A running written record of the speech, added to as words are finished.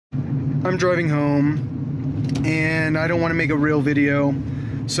I'm driving home and I don't want to make a real video,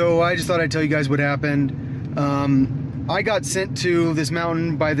 so I just thought I'd tell you guys what happened. I got sent to this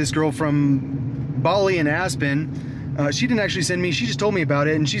mountain by this girl from Bali and Aspen. She didn't actually send me, she just told me about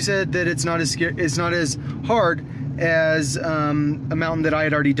it, and she said that it's not as hard as a mountain that I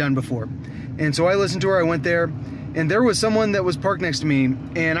had already done before. And so I listened to her, I went there, and there was someone that was parked next to me,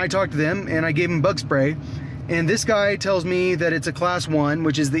 and I talked to them and I gave them bug spray. And this guy tells me that it's a class 1,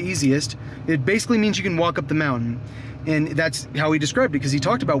 which is the easiest. It basically means you can walk up the mountain. And that's how he described it, because he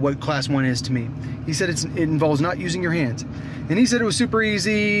talked about what class 1 is to me. He said it involves not using your hands. And he said it was super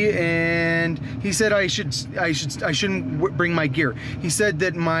easy, and he said I shouldn't bring my gear. He said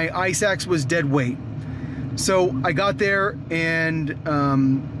that my ice axe was dead weight. So I got there, and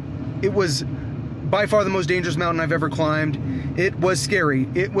it was by far the most dangerous mountain I've ever climbed. It was scary.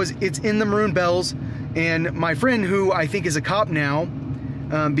 It's in the Maroon Bells. And my friend, who I think is a cop now,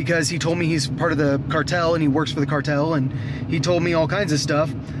 because he told me he's part of the cartel and he works for the cartel, and he told me all kinds of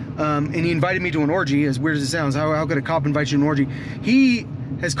stuff, and he invited me to an orgy. As weird as it sounds, how could a cop invite you to an orgy? He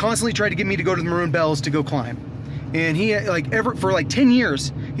has constantly tried to get me to go to the Maroon Bells to go climb, and he for like 10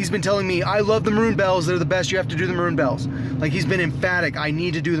 years he's been telling me, I love the Maroon Bells, they're the best, you have to do the Maroon Bells. Like, he's been emphatic, I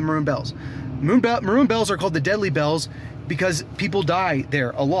need to do the Maroon Bells. Maroon Bells are called the Deadly Bells because people die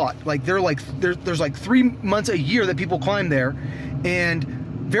there a lot. Like, there's like 3 months a year that people climb there, and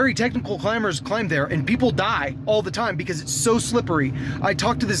very technical climbers climb there, and people die all the time because it's so slippery. I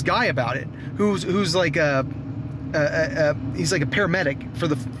talked to this guy about it, who's like he's like a paramedic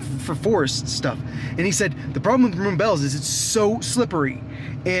for forest stuff, and he said the problem with Maroon Bells is it's so slippery.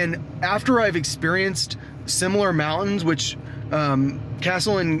 And after I've experienced similar mountains, which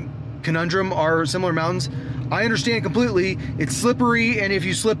Castle and Conundrum are similar mountains, I understand completely. It's slippery, and if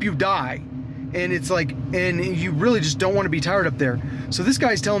you slip, you die. And it's like, and you really just don't want to be tired up there. So this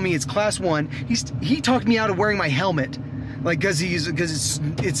guy's telling me it's class 1. He talked me out of wearing my helmet, like, because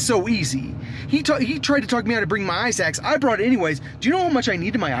it's so easy. He tried to talk me out of bringing my ice axe. I brought it anyways. Do you know how much I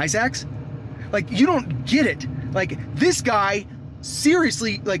needed my ice axe? Like, you don't get it. Like, this guy,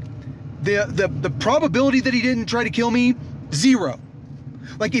 seriously, like, the probability that he didn't try to kill me, 0.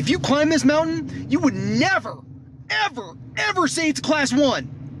 Like, if you climb this mountain, you would never, ever, ever say it's class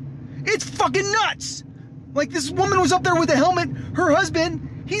 1. It's fucking nuts. Like, this woman was up there with a helmet. Her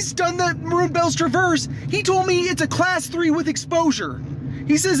husband, he's done the Maroon Bells Traverse. He told me it's a class 3 with exposure.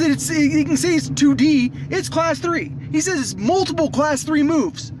 He says that he can say it's 2D. It's class 3. He says it's multiple class 3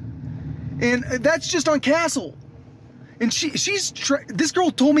 moves. And that's just on Castle. And this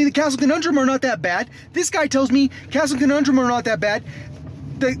girl told me the Castle Conundrum are not that bad. This guy tells me Castle Conundrum are not that bad.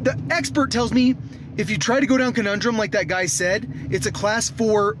 The expert tells me if you try to go down Conundrum like that guy said, it's a class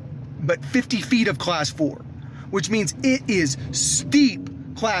 4, but 50 feet of class 4, which means it is steep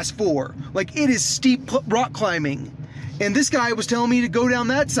class 4. Like, it is steep rock climbing. And this guy was telling me to go down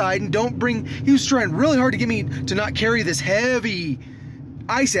that side and don't bring, he was trying really hard to get me to not carry this heavy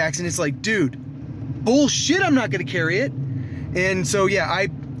ice axe. And it's like, dude, bullshit, I'm not gonna carry it. And so, yeah, I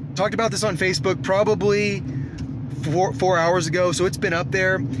talked about this on Facebook probably 4 hours ago, so it's been up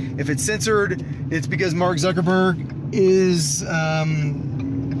there. If it's censored, it's because Mark Zuckerberg is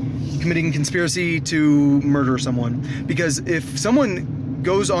committing conspiracy to murder someone. Because if someone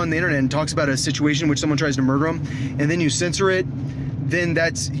goes on the internet and talks about a situation in which someone tries to murder them, and then you censor it, then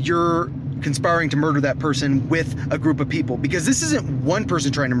you're conspiring to murder that person with a group of people. Because this isn't one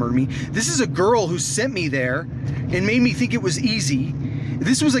person trying to murder me. This is a girl who sent me there and made me think it was easy.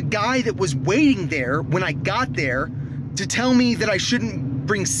 This was a guy that was waiting there when I got there to tell me that I shouldn't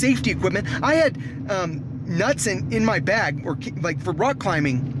bring safety equipment. I had nuts in my bag, or like for rock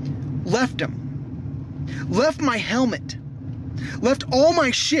climbing. Left them. Left my helmet. Left all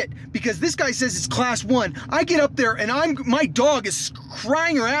my shit because this guy says it's class 1. I get up there and my dog is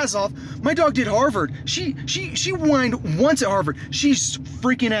crying her ass off. My dog did Harvard. She whined once at Harvard. She's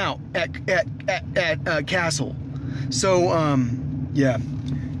freaking out at Castle. So yeah,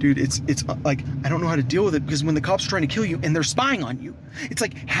 dude, it's like, I don't know how to deal with it, because when the cops are trying to kill you and they're spying on you, it's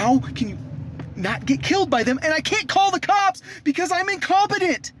like, how can you not get killed by them? And I can't call the cops because I'm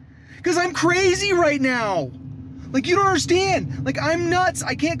incompetent. Because I'm crazy right now. Like, you don't understand. Like, I'm nuts.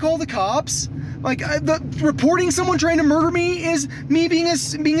 I can't call the cops. Like, reporting someone trying to murder me is me being a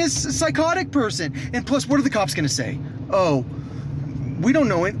psychotic person. And plus, what are the cops going to say? Oh, we don't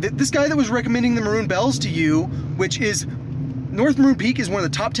know it. This guy that was recommending the Maroon Bells to you, which is North Maroon Peak, is one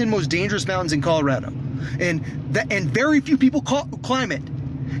of the top 10 most dangerous mountains in Colorado. And very few people climb it.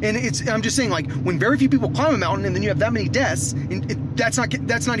 And I'm just saying, like, when very few people climb a mountain and then you have that many deaths, and that's not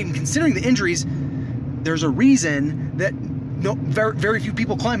even considering the injuries, there's a reason that very few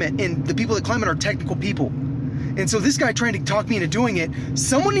people climb it, and the people that climb it are technical people. And so this guy trying to talk me into doing it,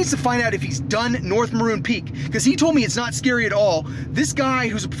 someone needs to find out if he's done North Maroon Peak, because he told me it's not scary at all. This guy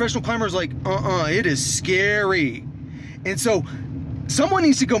who's a professional climber is like, it is scary. And so someone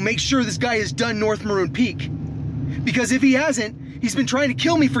needs to go make sure this guy has done North Maroon Peak, because if he hasn't, he's been trying to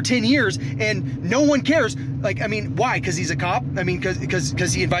kill me for 10 years and no one cares. Like, I mean, why? Because he's a cop? I mean,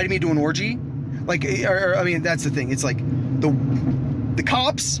 because he invited me to an orgy? Like, I mean, that's the thing. It's like the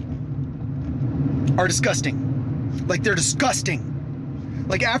cops are disgusting. Like, they're disgusting.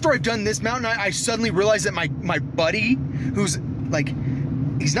 Like, after I've done this mountain, I suddenly realized that my buddy, who's like,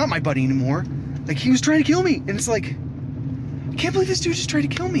 he's not my buddy anymore. Like, he was trying to kill me. And it's like, I can't believe this dude just tried to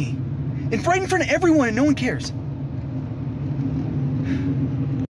kill me. Right in front of everyone, and no one cares.